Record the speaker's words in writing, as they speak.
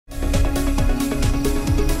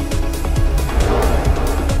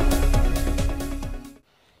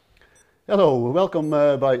Hello, welcome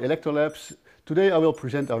by Elektor Labs. Today I will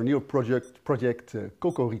present our new project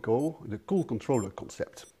CoCo-ri-Co, the cool controller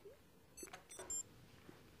concept.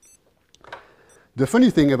 The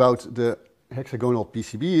funny thing about the hexagonal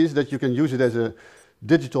PCB is that you can use it as a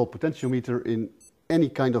digital potentiometer in any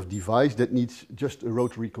kind of device that needs just a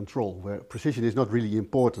rotary control, where precision is not really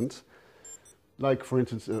important. Like, for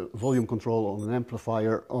instance, a volume control on an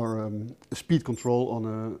amplifier or a speed control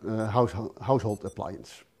on a household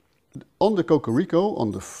appliance. On the CoCo-ri-Co,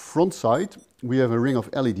 on the front side, we have a ring of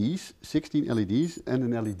LEDs, 16 LEDs, and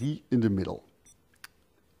an LED in the middle.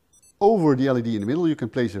 Over the LED in the middle, you can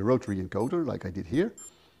place a rotary encoder, like I did here,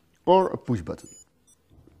 or a push button.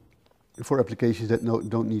 For applications that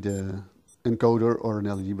don't need an encoder or an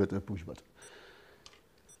LED, but a push button.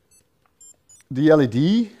 The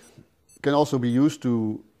LED can also be used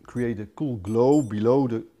to create a cool glow below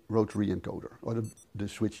the rotary encoder, or the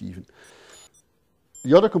switch even.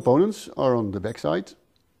 The other components are on the back side,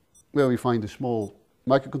 where we find a small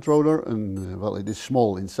microcontroller, and well, it is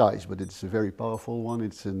small in size, but it's a very powerful one.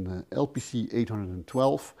 It's an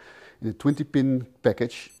LPC812 in a 20-pin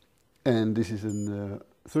package, and this is a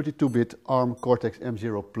 32-bit ARM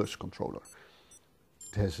Cortex-M0 Plus controller.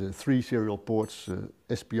 It has 3 serial ports,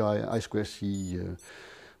 SPI, I2C,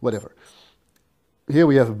 whatever. Here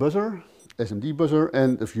we have a buzzer, SMD buzzer,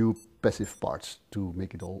 and a few passive parts to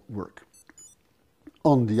make it all work.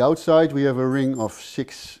 On the outside we have a ring of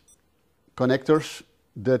 6 connectors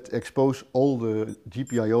that expose all the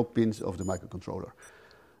GPIO pins of the microcontroller.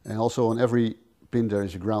 And also on every pin there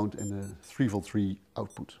is a ground and a 3V3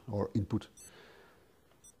 output or input.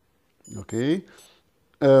 Okay.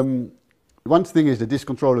 One thing is that this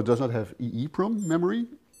controller does not have EEPROM memory.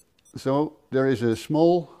 So there is a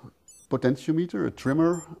small potentiometer, a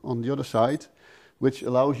trimmer on the other side, which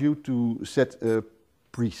allows you to set a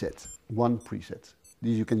preset, one preset.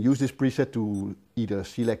 You can use this preset to either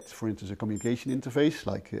select, for instance, a communication interface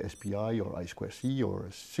like SPI or I2C or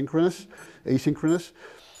asynchronous,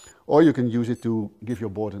 or you can use it to give your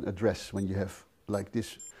board an address. When you have, like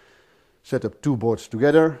this, set up 2 boards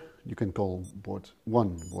together, you can call board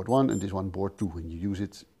 1, and this one board 2, and you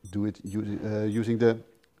do it using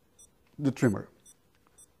the trimmer.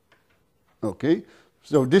 Okay,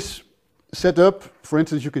 so this setup, for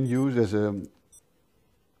instance, you can use as a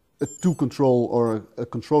 2 control or a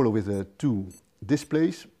controller with 2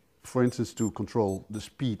 displays, for instance, to control the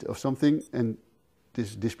speed of something, and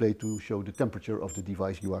this display to show the temperature of the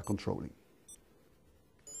device you are controlling.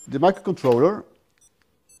 The microcontroller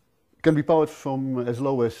can be powered from as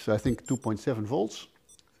low as, I think, 2.7 volts,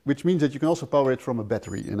 which means that you can also power it from a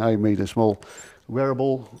battery. And I made a small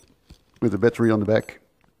wearable with a battery on the back.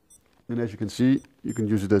 And as you can see, you can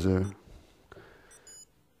use it as a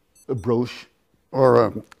brooch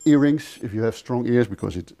or earrings if you have strong ears,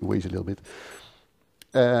 because it weighs a little bit.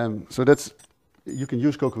 So you can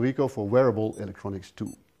use CoCo-ri-Co for wearable electronics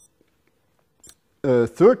too. A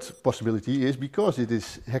third possibility is because it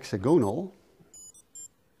is hexagonal,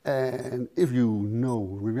 and if you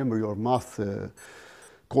remember your math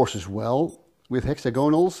courses well, with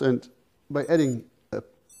hexagonals, and by adding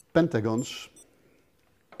pentagons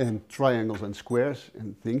and triangles and squares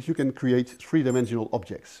and things, you can create 3-dimensional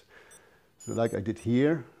objects. So like I did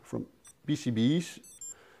here, from PCBs,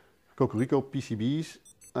 CoCo-ri-Co PCBs,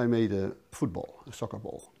 I made a football, a soccer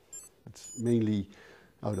ball. It's mainly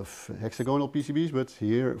out of hexagonal PCBs, but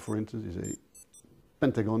here, for instance, is a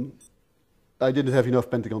pentagon. I didn't have enough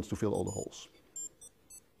pentagons to fill all the holes.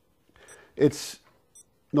 It's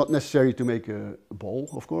not necessary to make a ball,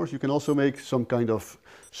 of course. You can also make some kind of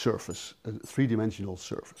surface, a 3-dimensional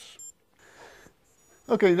surface.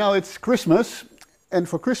 Okay, now it's Christmas. And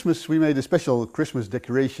for Christmas we made a special Christmas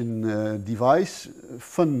decoration device,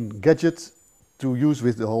 fun gadget to use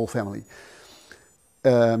with the whole family.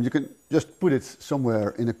 You can just put it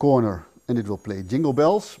somewhere in a corner and it will play jingle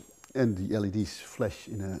bells, and the LEDs flash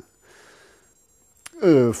in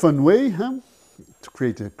a fun way, to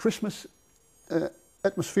create a Christmas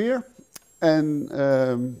atmosphere. And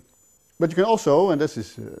but you can also, and this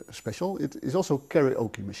is special, it is also a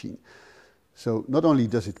karaoke machine. So not only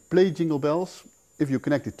does it play jingle bells, if you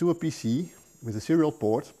connect it to a PC with a serial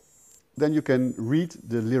port, then you can read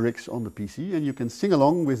the lyrics on the PC and you can sing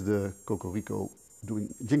along with the CoCo-ri-Co doing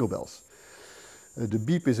jingle bells. The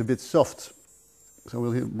beep is a bit soft, so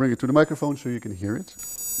we'll bring it to the microphone so you can hear it.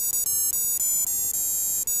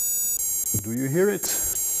 Do you hear it?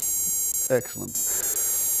 Excellent.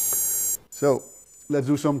 So let's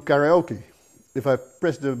do some karaoke. If I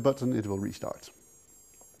press the button, it will restart.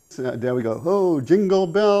 There we go. Oh, jingle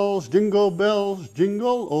bells,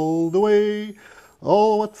 jingle all the way.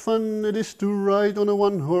 Oh, what fun it is to ride on a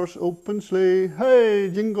one-horse open sleigh.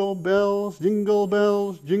 Hey, jingle bells,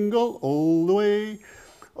 jingle all the way.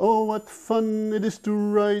 Oh, what fun it is to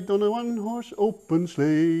ride on a one-horse open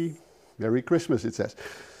sleigh. Merry Christmas, it says.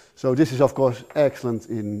 So this is, of course,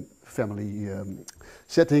 excellent in family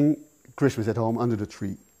setting, Christmas at home under the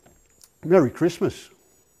tree. Merry Christmas.